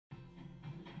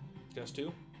Just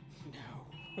 2?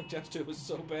 No. Just 2 was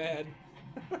so bad.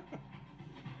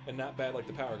 And not bad like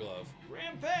the Power Glove.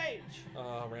 Rampage!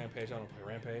 Rampage. I don't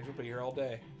play Rampage. We'll be here all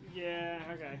day. Yeah,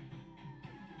 okay.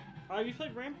 Have you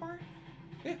played Rampart?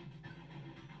 Yeah.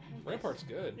 Rampart's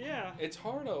good. Yeah. It's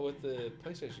hard with the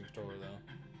PlayStation controller, though.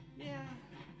 Yeah.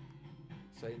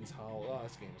 Satan's Hollow. Oh,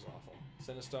 this game is awful.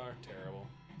 Sinistar, terrible.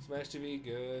 Smash TV,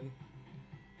 good.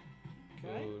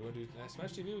 Okay. Good.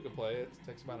 Smash TV, we could play it. It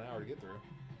takes about an hour to get through.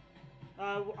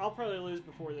 I'll probably lose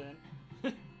before then.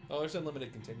 Oh, there's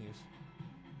unlimited continues.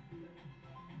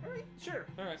 Alright, sure.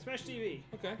 Alright. Smash TV.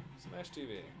 Okay, Smash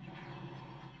TV.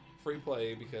 Free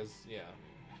play because, yeah.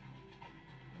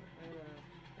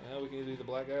 We can either be the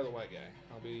black guy or the white guy.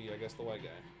 I'll be, I guess, the white guy.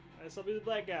 I guess I'll be the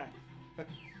black guy.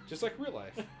 Just like real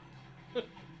life.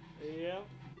 Yeah.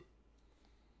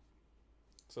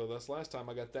 So this last time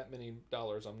I got that many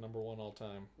dollars, I'm number 1 all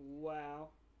time. Wow.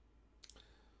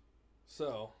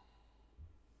 So.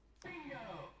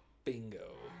 Bingo!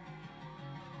 Bingo.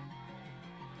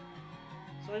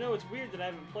 So I know it's weird that I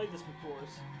haven't played this before,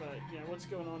 but yeah, what's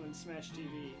going on in Smash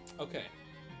TV? Okay.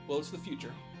 Well, it's the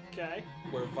future. Okay.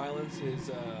 Where violence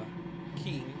is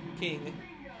king.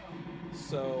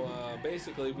 So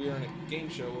basically, we are in a game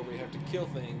show where we have to kill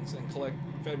things and collect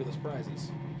fabulous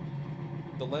prizes.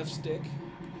 The left stick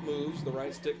moves, the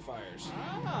right stick fires.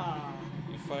 Ah.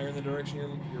 You fire in the direction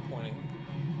you're pointing.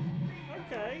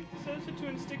 Okay, so it's a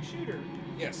twin stick shooter.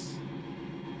 Yes.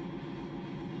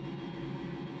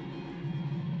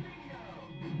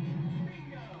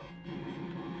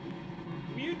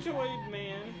 Mutoid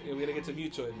Man. Yeah, we gotta get to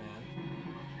Mutoid Man.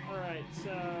 Alright,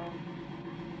 so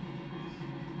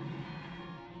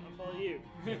I'll follow you.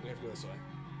 Yeah, we have to go this way.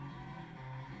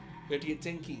 We have to get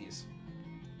 10 keys,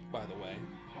 by the way.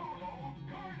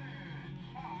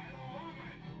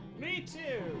 Me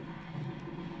too.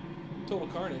 Total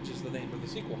Carnage is the name of the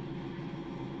sequel.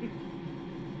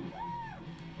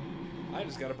 I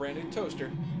just got a brand new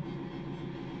toaster.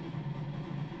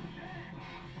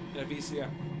 And a VCR.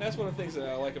 That's one of the things that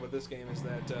I like about this game is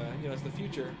that, it's the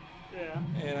future, Yeah.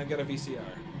 and I got a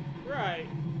VCR. Right.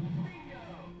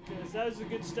 Because that was the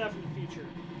good stuff in the future.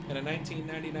 And a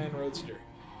 1999 Roadster.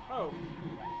 Oh.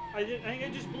 I think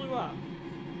it just blew up.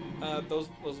 Those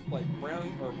like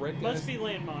brown or red guys. Must be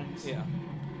landmines. Yeah.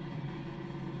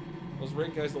 Those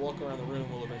red guys that walk around the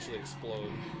room will eventually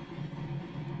explode.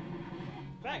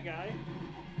 That guy.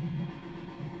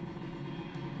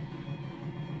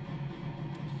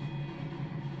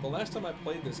 The last time I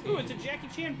played this game... Ooh, it's a Jackie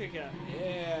Chan pickup.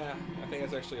 Yeah, I think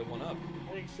that's actually a 1-up.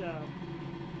 I think so.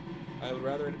 I would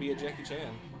rather it be a Jackie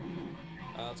Chan.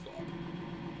 Let's go up.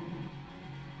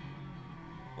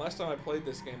 Last time I played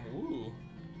this game,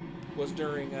 was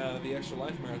during the Extra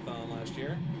Life Marathon last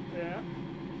year. Yeah.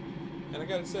 And I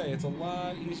gotta say, it's a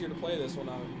lot easier to play this when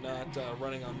I'm not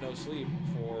running on no sleep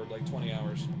for like 20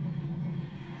 hours.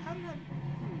 How did that...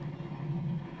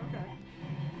 Okay.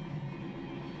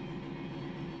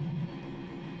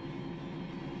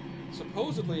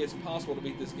 Supposedly it's possible to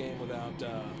beat this game without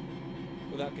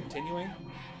continuing,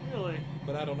 Really?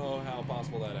 but I don't know how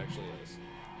possible that actually is.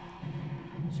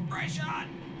 Spray shot!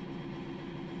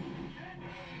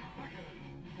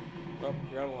 Oh,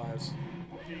 you're out of lives.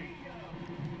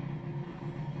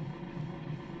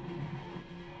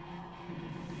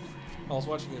 I was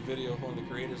watching a video of one of the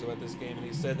creators about this game, and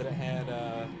he said that it had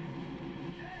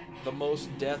the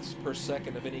most deaths per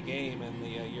second of any game in the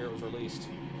year it was released.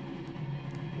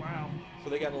 Wow. So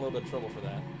they got in a little bit of trouble for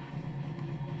that.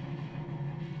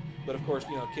 But of course,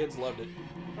 kids loved it.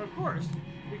 Of course.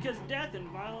 Because death and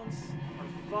violence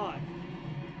are fun.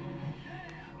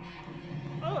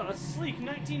 Oh, a sleek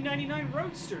 1999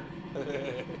 Roadster.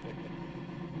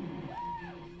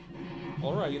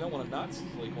 Alright, you don't want a not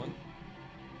sleek one.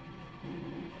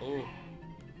 Oh.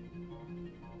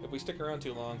 If we stick around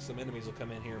too long, some enemies will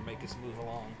come in here and make us move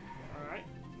along. Alright.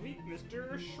 Meet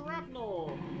Mr.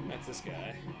 Shrapnel. That's this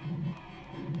guy.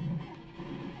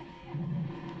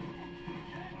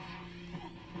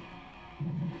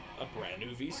 A brand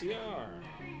new VCR.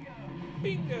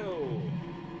 Bingo!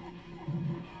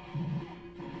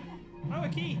 Oh, a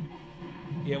key.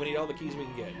 Yeah, we need all the keys we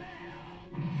can get.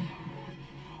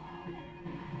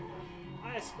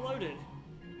 I exploded.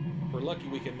 We're lucky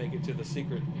we can make it to the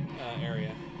secret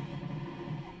area.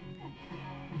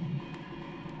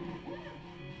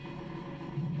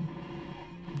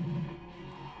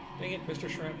 Dang it, Mr.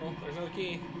 Shrapnel. There's another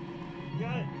key.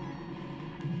 Got it.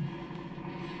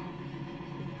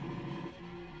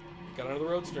 Got another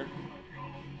Roadster.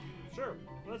 Sure.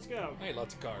 Let's go. Hey,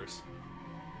 lots of cars.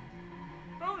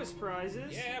 Bonus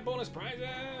prizes. Yeah, bonus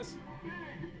prizes! Big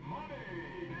money,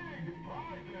 big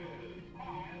prizes. I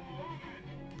love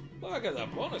Look at the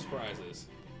bonus prizes.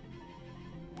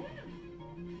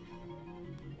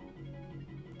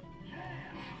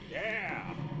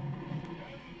 Yeah!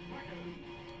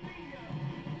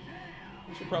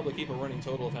 We should probably keep a running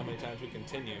total of how many times we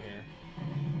continue here.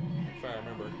 If I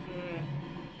remember.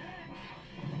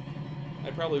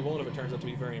 I probably won't if it turns out to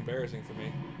be very embarrassing for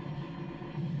me.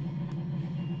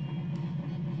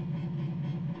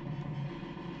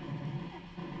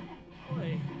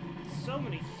 Boy, so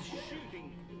many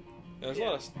shooting. There's a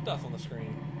lot of stuff on the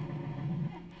screen.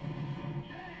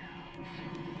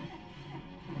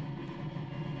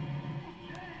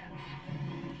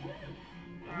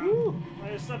 Woo!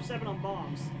 I just stopped stepping on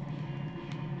bombs.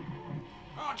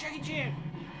 Oh, Jackie Chan!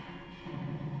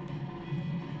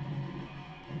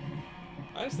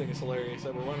 I just think it's hilarious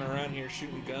that we're running around here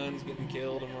shooting guns, getting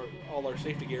killed, and all our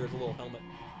safety gear is a little helmet.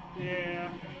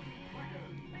 Yeah.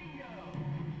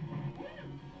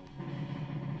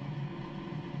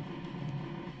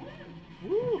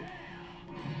 Woo!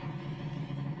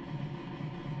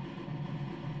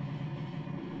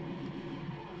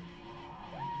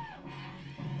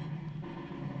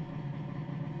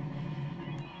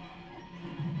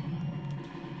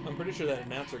 I'm pretty sure that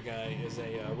announcer guy is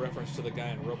a reference to the guy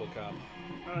in RoboCop.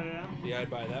 Oh, yeah? Yeah, I'd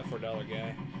buy that for $1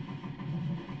 guy.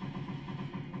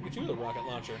 Get you with a rocket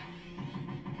launcher.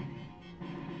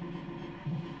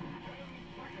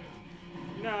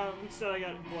 No, instead I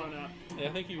got blown up. Yeah,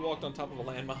 I think you walked on top of a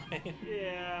landmine.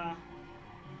 Yeah.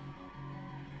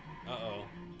 Uh-oh.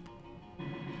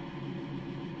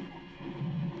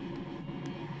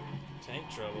 Tank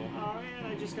trouble. Oh, man,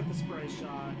 I just got the spray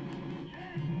shot.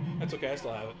 That's okay, I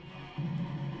still have it.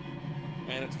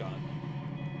 And it's gone.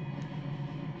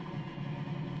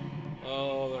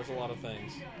 Oh, there's a lot of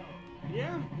things.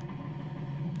 Yeah.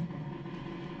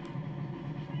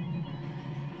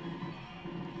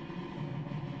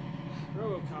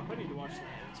 RoboCop, I need to watch that.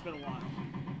 It's been a while.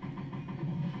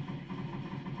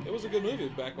 It was a good movie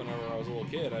back whenever I was a little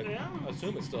kid. I Yeah.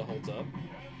 assume it still holds up.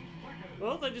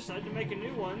 Well, they decided to make a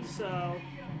new one, so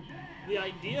the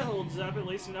idea holds up at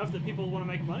least enough that people want to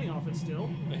make money off it still.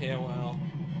 Yeah, well...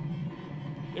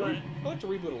 But- I like to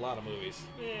reboot a lot of movies.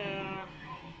 Yeah.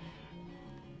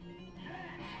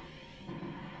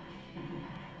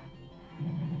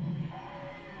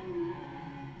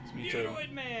 It's me You too. do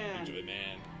it, man! You do it,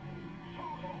 man.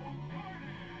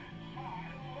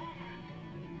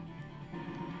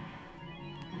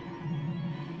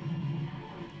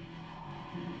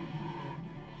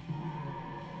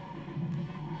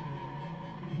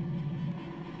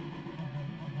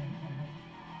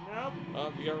 Nope.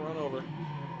 Oh, you got run over.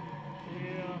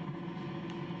 Yeah.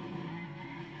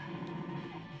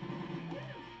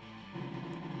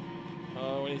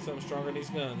 Oh, we need something stronger than these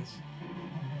guns.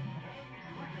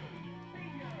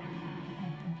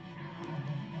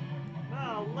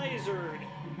 Oh, lasered.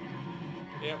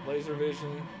 Yep, laser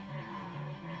vision.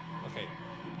 Okay.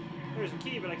 There's a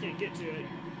key, but I can't get to it.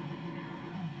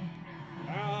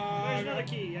 Ah, There's another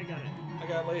key. I got it. I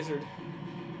got lasered.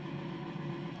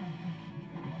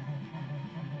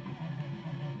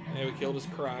 Yeah, we killed his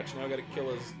crotch. Now we gotta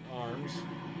kill his arms.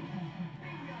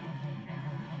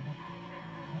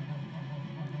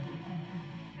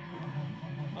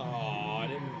 Oh, I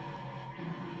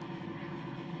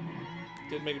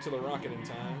didn't make it to the rocket in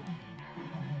time.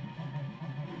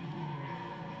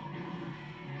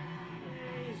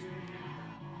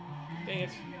 Dang it.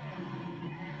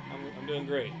 I'm doing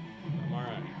great. I'm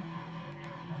alright.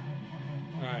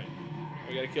 Alright.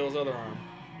 We gotta kill his other arm.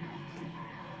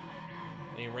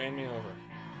 And he ran me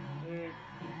over.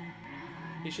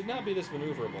 He should not be this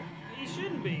maneuverable. He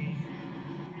shouldn't be.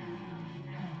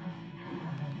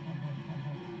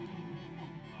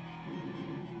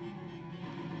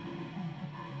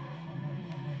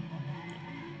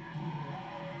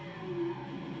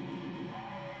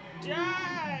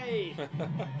 Die!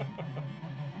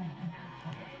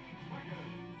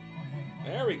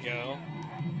 There we go.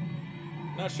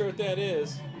 Not sure what that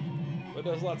is, but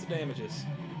it does lots of damages.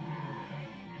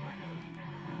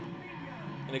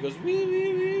 And it goes wee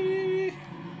wee wee wee wee.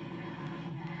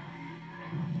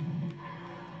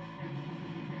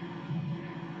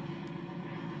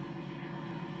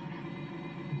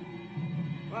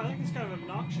 Well, I think it's kind of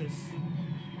obnoxious.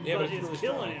 Yeah, but it's it's really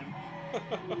killing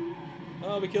strong. him.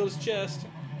 Oh, we killed his chest.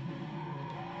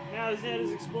 Now his head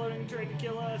is exploding, trying to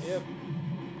kill us. Yep.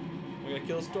 We gotta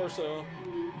kill his torso.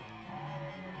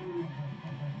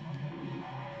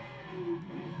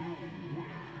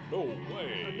 No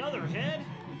way. Another head?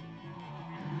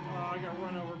 Oh, I got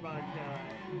run over by a guy.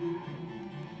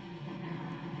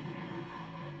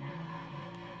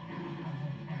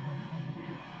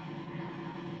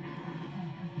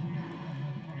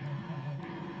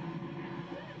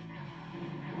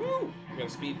 got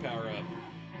a speed power up.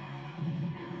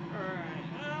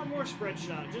 Alright, more spread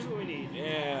shot, just what we need.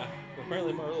 Yeah.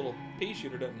 Apparently our little pea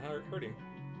shooter doesn't hurt him.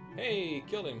 Hey,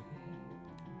 killed him.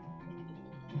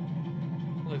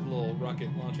 Like a little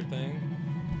rocket launcher thing.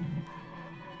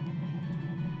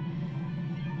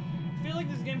 I feel like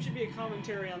this game should be a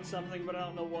commentary on something, but I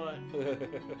don't know what.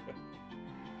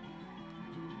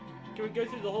 Can we go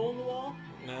through the hole in the wall?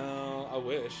 No, I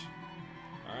wish.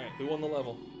 Alright, who won the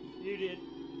level? You did.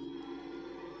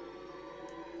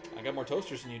 I got more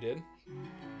toasters than you did.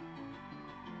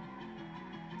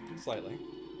 Slightly.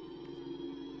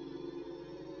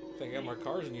 I think I got more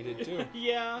cars than you did too.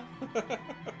 Yeah.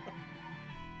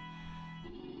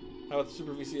 How about the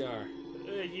Super VCR?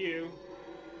 You.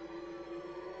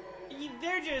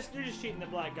 They're just cheating the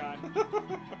black guy.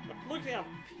 Look at how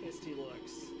pissed he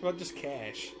looks. How about just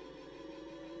cash?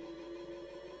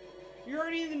 You're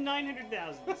already in the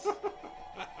 900,000s.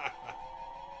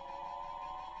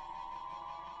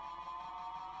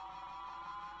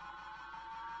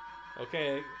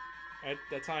 Okay,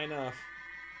 that's high enough.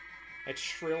 That's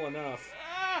shrill enough.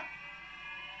 Ah!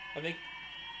 I think.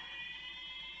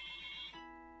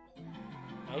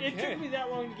 Okay. It took me that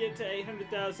long to get to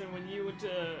 800,000 when you went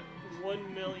to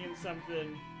 1 million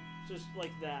something, just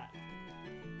like that.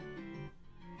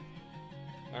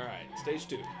 Alright, stage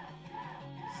 2.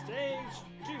 Stage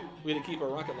 2. We had to keep our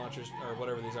rocket launchers, or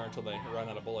whatever these are, until they run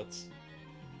out of bullets.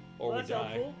 Or Well, we that's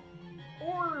die. helpful.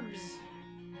 Orbs!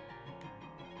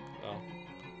 Oh.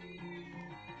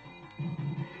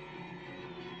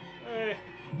 Hey.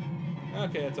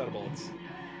 Okay, it's out of bullets.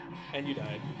 And you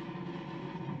died.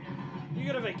 You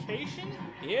got a vacation?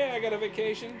 Yeah, I got a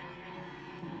vacation.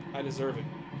 I deserve it.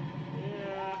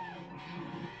 Yeah.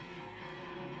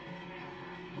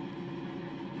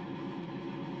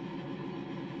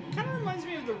 Kind of reminds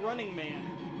me of the Running Man.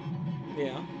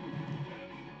 Yeah.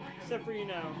 Except for, you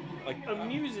know, Like,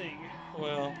 amusing.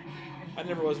 well, I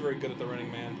never was very good at the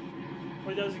Running Man.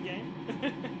 Wait, that was a game?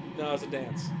 No, it's a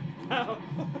dance. Oh.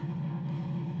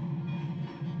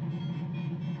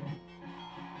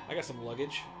 I got some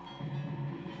luggage.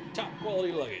 Top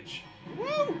quality luggage.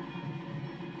 Woo!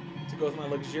 To go with my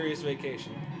luxurious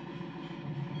vacation.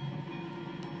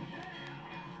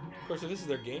 Of course, if this is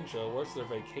their game show, what's their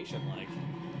vacation like?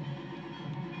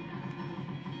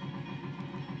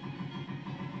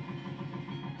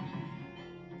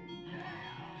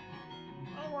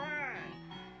 Alright.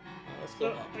 Let's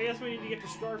go So, up. I guess we need to get to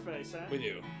Scarface, huh? We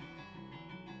do.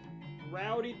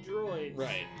 Rowdy droids.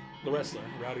 Right. The wrestler,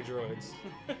 Rowdy Droids.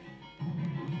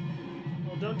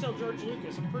 Well, don't tell George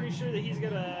Lucas. I'm pretty sure that he's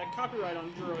got a copyright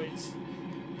on droids.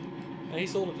 And he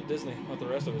sold it to Disney with the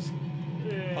rest of his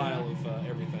Yeah. pile of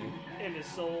everything. And his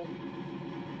soul.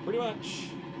 Pretty much.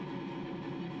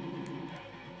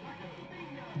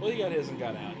 Well, he got his and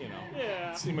got out, you know.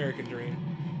 Yeah. It's the American dream.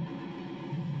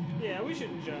 Yeah, we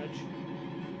shouldn't judge.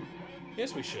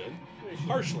 Yes, we should. We should.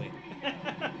 Harshly.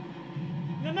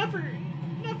 No, not for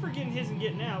getting his and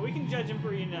getting out. We can judge him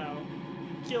for, you know,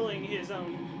 killing his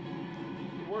own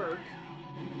work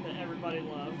that everybody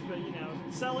loved. But, you know,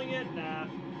 selling it, nah.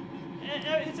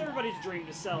 It's everybody's dream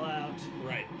to sell out.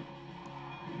 Right.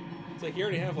 It's like you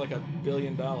already have like $1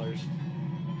 billion. But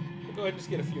go ahead and just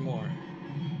get a few more.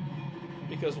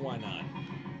 Because why not?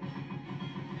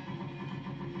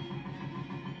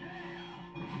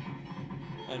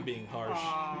 I'm being harsh.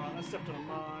 Ah, that stepped on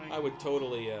mine. I would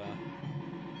totally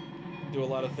do a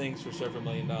lot of things for several $1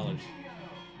 million.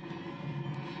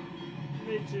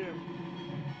 Me too.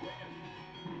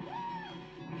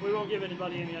 We won't give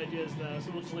anybody any ideas, though,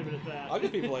 so we'll just leave it at that. I'll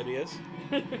give people ideas.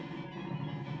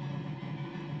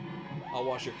 I'll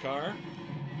wash your car.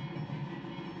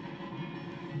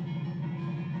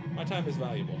 My time is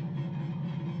valuable.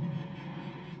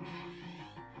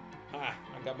 Ah,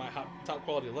 I got my top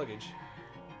quality luggage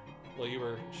while you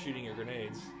were shooting your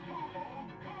grenades.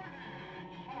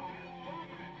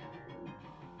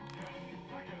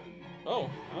 Oh,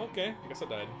 okay. I guess I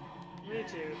died. Me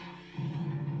too.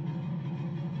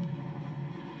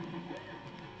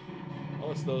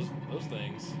 Oh, it's those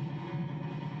things.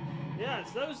 Yeah,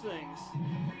 it's those things.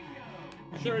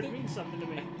 I Sure, keep it thi- means something to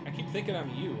me. I keep thinking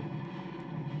I'm you.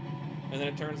 And then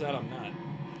it turns out I'm not.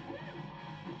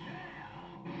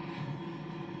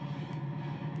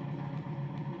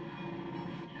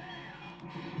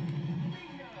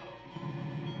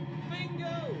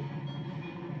 Bingo!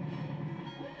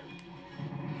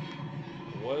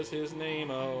 What's his name?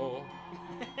 Oh.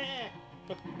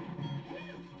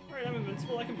 Alright, I'm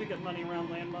invincible. I can pick up money around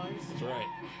landmines. That's right.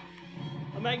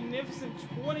 A magnificent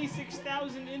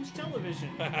 26,000-inch television.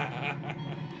 That's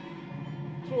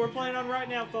what we're playing on right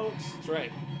now, folks. That's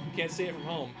right. You can't see it from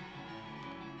home.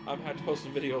 I'm gonna have to post a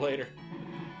video later.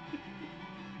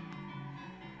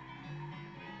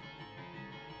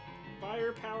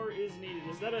 Firepower is needed.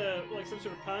 Is that a like some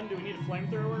sort of pun? Do we need a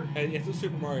flamethrower? Hey, it's a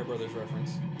Super Mario Brothers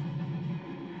reference.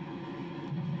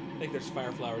 I think there's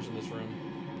fire flowers in this room.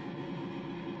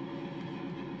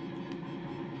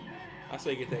 I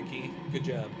say you get that key. Good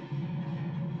job.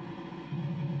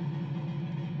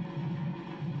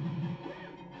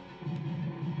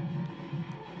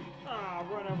 Ah,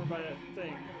 run over by that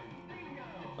thing.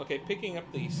 Okay, picking up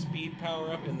the speed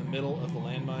power-up in the middle of the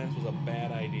landmines was a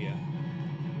bad idea.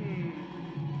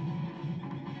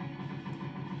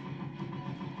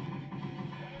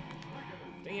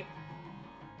 Dang it.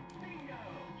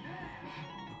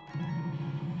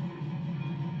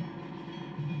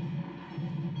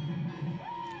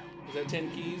 Is that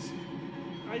 10 keys?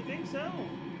 I think so.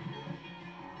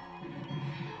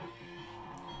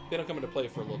 They don't come into play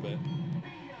for a little bit.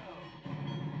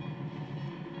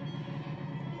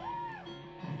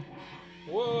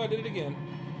 Whoa, I did it again.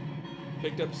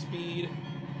 Picked up speed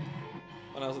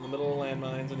when I was in the middle of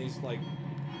landmines and these, like,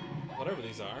 whatever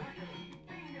these are.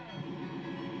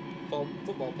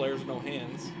 Football players with no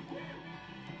hands.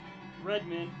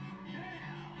 Redmen.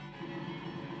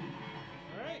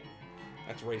 Alright.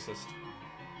 That's racist.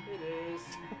 It is.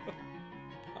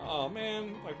 Oh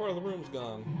man, like part of the room's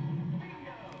gone.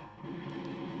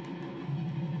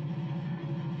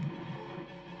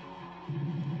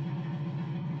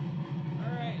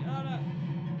 Alright, oh no.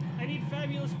 I need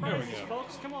fabulous There we prizes, go.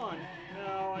 folks. Come on.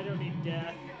 No, I don't need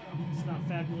death. It's not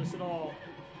fabulous at all.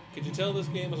 Could you tell this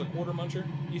game was a quarter muncher?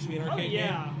 Used to be an Oh arcade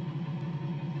yeah.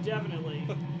 game. Definitely.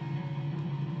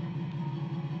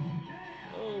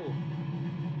 Oh,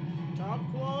 Top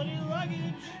quality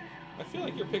luggage. I feel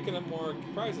like you're picking up more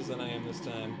prizes than I am this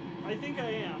time. I think I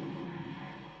am.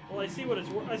 Well, I see what it's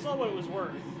worth. I saw what it was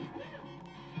worth.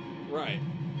 Right.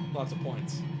 Lots of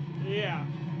points. Yeah.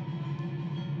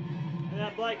 And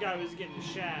that black guy was getting the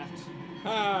shaft.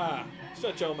 Ah!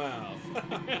 Shut your mouth.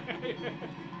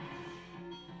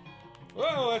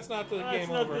 Whoa, that's not the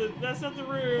game over. That's not the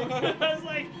room. I was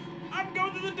like, I'm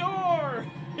going to the door.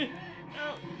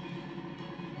 No.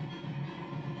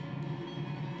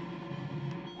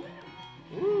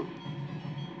 Woo!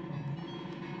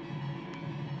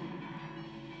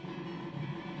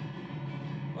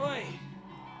 Oi.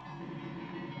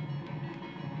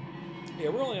 Yeah,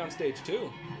 we're only on stage 2.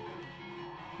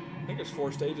 I think there's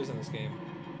 4 stages in this game.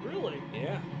 Really?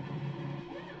 Yeah.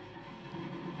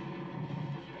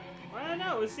 I don't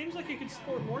know. It seems like it could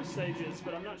support more stages,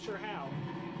 but I'm not sure how.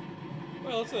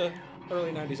 Well, it's a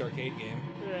early 90s arcade game.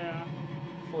 Yeah.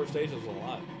 4 stages is a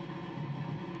lot.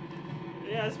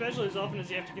 Yeah, especially as often as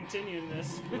you have to continue in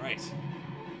this. Right.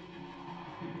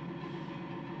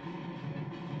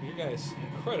 Your guy's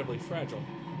incredibly fragile.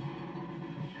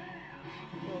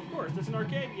 Well, of course, it's an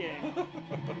arcade game.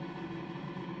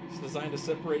 It's designed to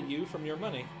separate you from your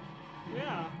money.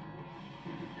 Yeah.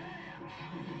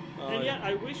 Oh, And yeah. yet,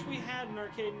 I wish we had an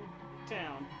arcade in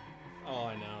town. Oh,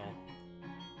 I know.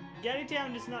 Gaddy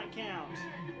Town does not count.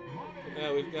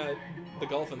 Yeah, we've got the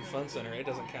Golf and Fun Center. It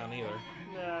doesn't count either.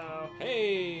 No.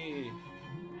 Hey!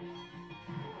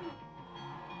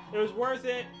 It was worth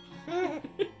it. That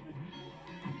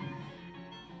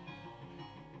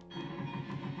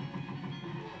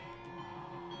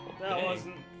Dang.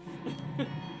 wasn't.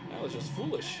 That was just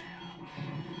foolish.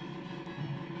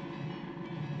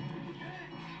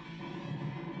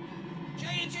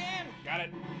 Jackie Chan! Got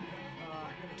it.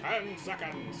 10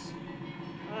 seconds.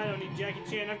 I don't need Jackie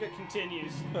Chan, I've got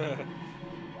continues.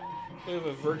 We have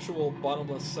a virtual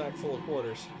bottomless sack full of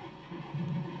quarters.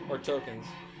 Or tokens.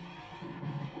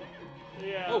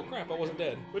 Yeah. Oh crap, I wasn't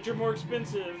dead. Which are more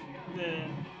expensive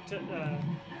than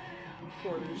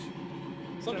quarters.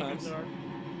 Sometimes. Tokens are.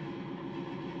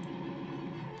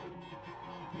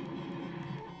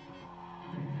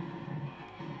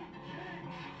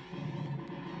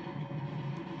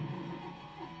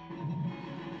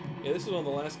 Yeah, this is one of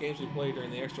the last games we played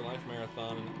during the Extra Life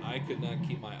Marathon, and I could not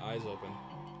keep my eyes open.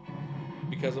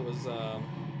 Because it was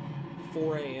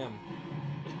 4 a.m.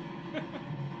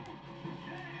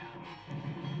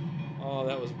 Oh,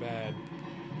 that was bad.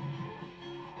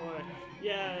 Boy.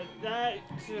 Yeah, that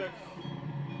took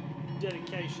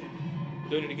dedication.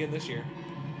 Doing it again this year.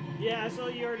 Yeah, I saw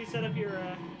you already set up your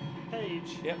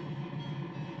page. Yep.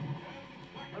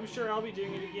 I'm sure I'll be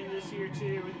doing it again this year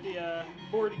too with the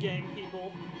board game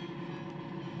people.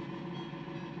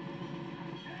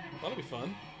 That'll be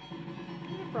fun.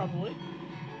 Yeah, probably.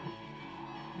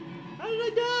 How did I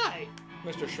die?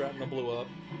 Mr. Shrapnel blew up.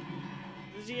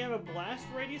 Does he have a blast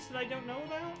radius that I don't know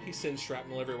about? He sends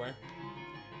shrapnel everywhere.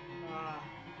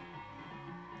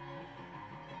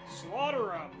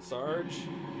 Slaughter 'em. Sarge.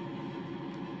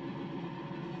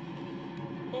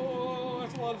 Oh,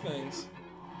 that's a lot of things.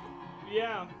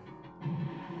 Yeah.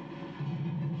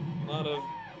 A lot of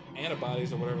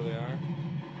antibodies or whatever they are.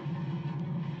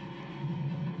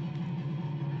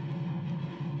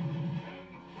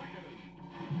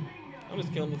 I'm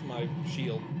just killing them with my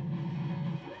shield.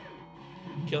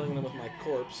 Killing them with my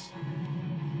corpse.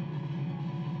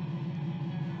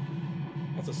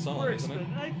 That's a song, isn't it?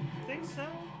 I think so.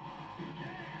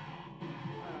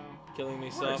 Killing me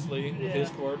We're softly with yeah. his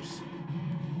corpse.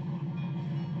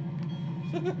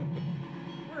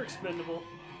 We're expendable.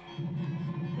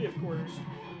 We have quarters.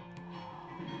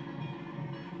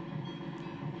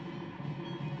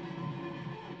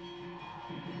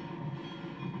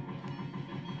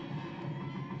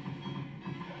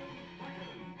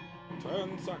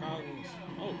 Ten seconds.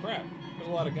 Oh crap! There's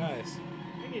a lot of guys.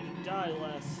 We need to die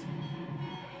less.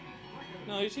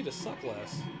 No, you just need to suck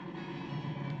less.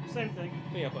 Same thing.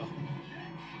 Yeah, well,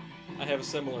 I have a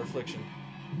similar affliction.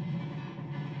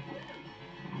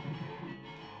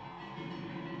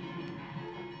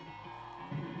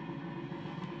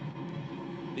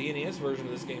 The NES version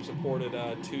of this game supported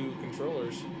 2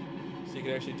 controllers, so you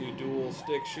could actually do dual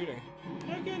stick shooting.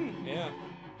 Chicken. Yeah.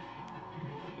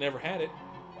 Never had it.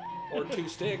 Or 2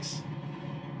 sticks.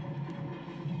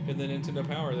 In the Nintendo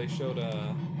Power, they showed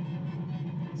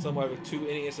somebody with 2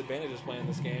 NES advantages playing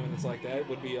this game, and it's like, that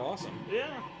would be awesome.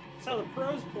 Yeah. That's how the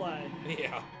pros play.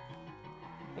 Yeah.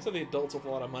 That's how the adults with a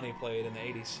lot of money played in the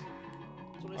 80s.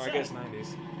 That's what Or I I said. guess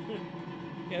 90s.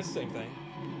 Yeah, it's the same thing.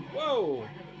 Whoa!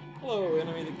 Hello,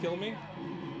 enemy that killed me.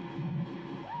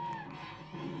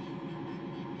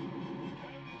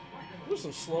 Those are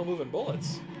some slow-moving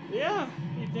bullets. Yeah.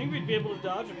 You'd think we'd be able to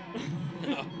dodge them.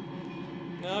 No.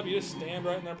 No, you just stand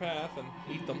right in their path and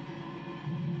eat them.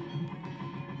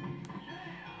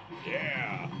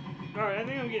 Yeah! Alright, I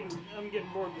think I'm getting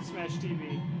bored with Smash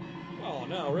TV. Oh,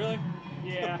 no, really?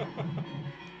 Yeah.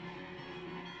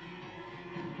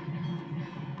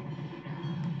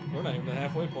 We're not even at the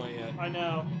halfway point yet. I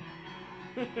know.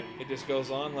 It just goes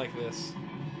on like this.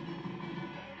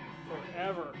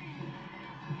 Forever.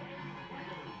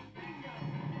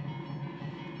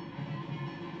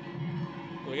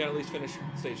 We gotta at least finish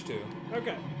stage 2.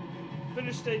 Okay.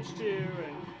 Finish stage 2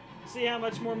 and see how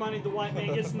much more money the white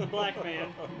man gets than the black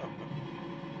man.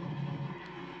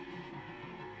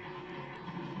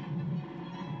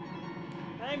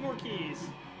 Hey, more keys.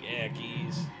 Yeah,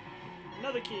 keys.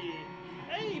 Another key.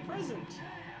 Hey, present.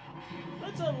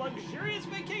 That's a luxurious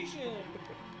vacation.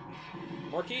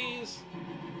 More keys!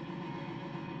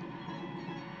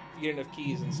 If you get enough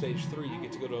keys in stage 3, you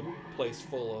get to go to a place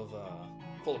full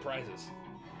of prizes.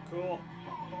 Cool.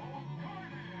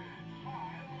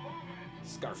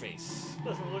 Scarface.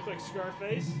 Doesn't look like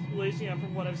Scarface. At least,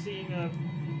 from what I've seen of...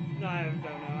 No, I don't know.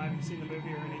 I haven't seen the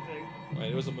movie or anything.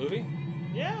 Wait, it was a movie?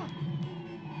 Yeah.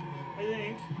 I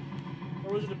think.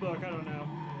 Or was it a book? I don't know.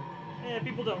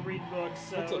 People don't read books,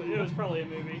 so it was probably a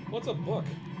movie. What's a book?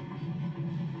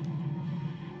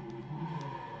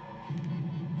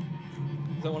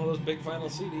 Is that one of those big vinyl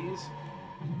CDs?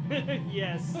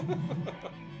 Yes.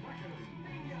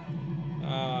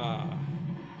 Ah.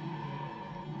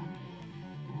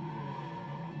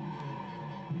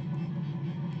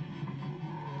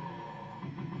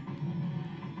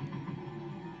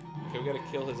 Okay, we gotta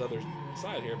kill his other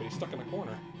side here, but he's stuck in a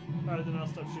corner. Alright, then I'll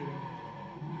stop shooting.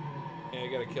 Yeah,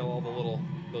 you gotta kill all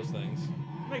those things.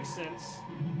 Makes sense.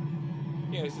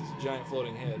 Yeah, it's just a giant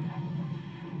floating head.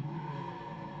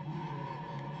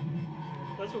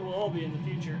 That's what we'll all be in the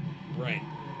future. Right.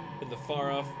 In the far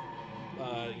off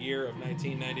year of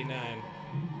 1999.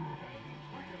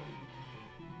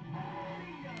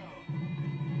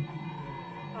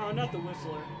 Oh, not the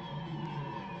Whistler.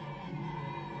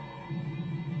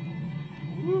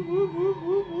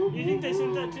 You think they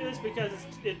sent that to us because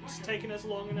it's taken us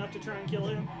long enough to try and kill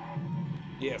him?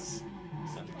 Yes.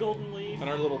 The golden leaf. And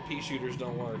our little pea shooters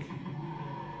don't work.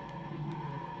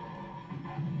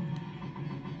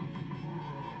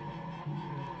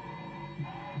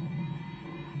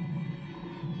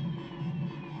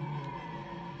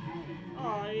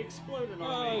 Oh, he exploded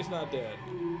on Oh, me. he's not dead.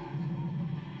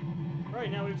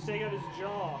 Right, now we have to take out his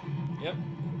jaw. Yep.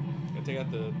 Gotta take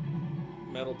out the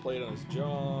metal plate on his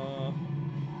jaw.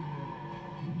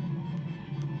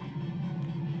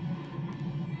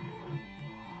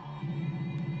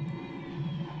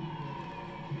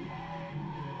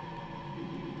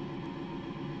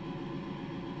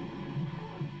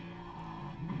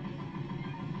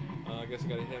 I guess I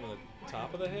gotta hit him on the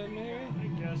top of the head, maybe? I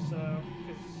guess so,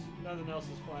 because nothing else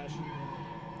is flashing.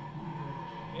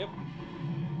 Yep.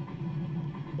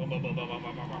 Oh,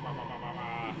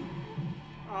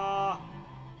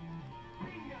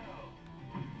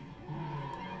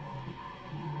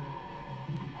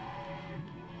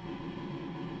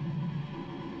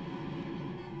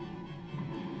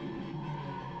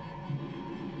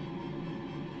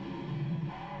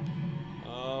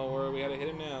 where we gotta hit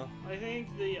him now? I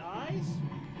think the eyes?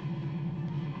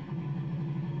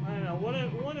 I don't know.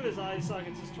 One of his eye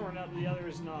sockets is torn up, the other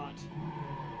is not.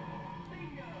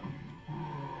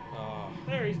 Oh.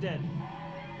 There, he's dead.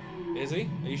 Is he?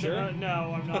 Are you sure?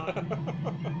 No, I'm not.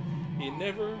 You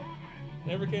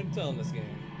never can tell in this game.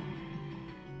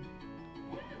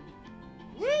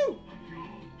 Woo!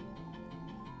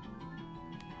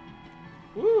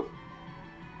 Woo!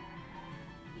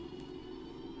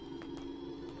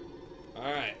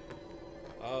 Alright.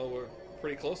 Oh, we're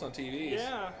pretty close on TVs.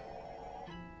 Yeah.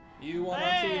 You won on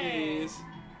TVs.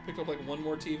 Picked up like one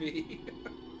more TV.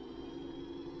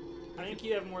 I think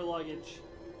you have more luggage.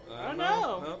 I don't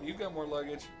know. No, you've got more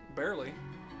luggage. Barely.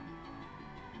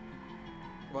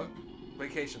 What?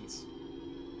 Vacations.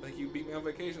 I think you beat me on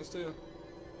vacations too.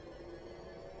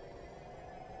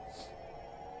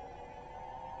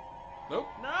 Nope.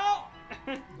 No!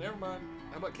 Never mind.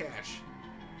 How about cash?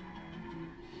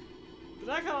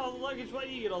 But I got all the luggage, why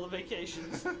do you get all the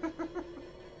vacations?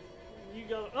 You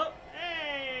go, oh,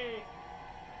 hey!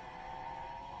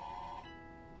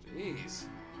 Jeez.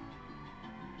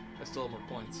 I still have more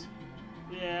points.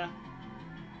 Yeah.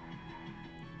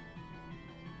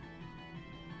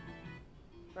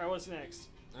 Alright, what's next?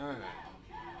 Alright.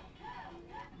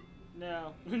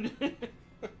 No.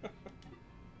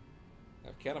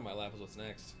 Have cat on my lap is what's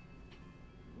next.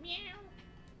 Meow.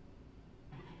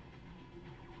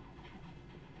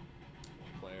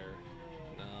 Claire.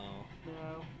 No.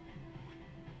 No.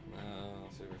 No.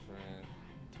 Super Friend.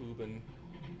 Tubin.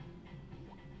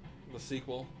 The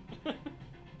sequel.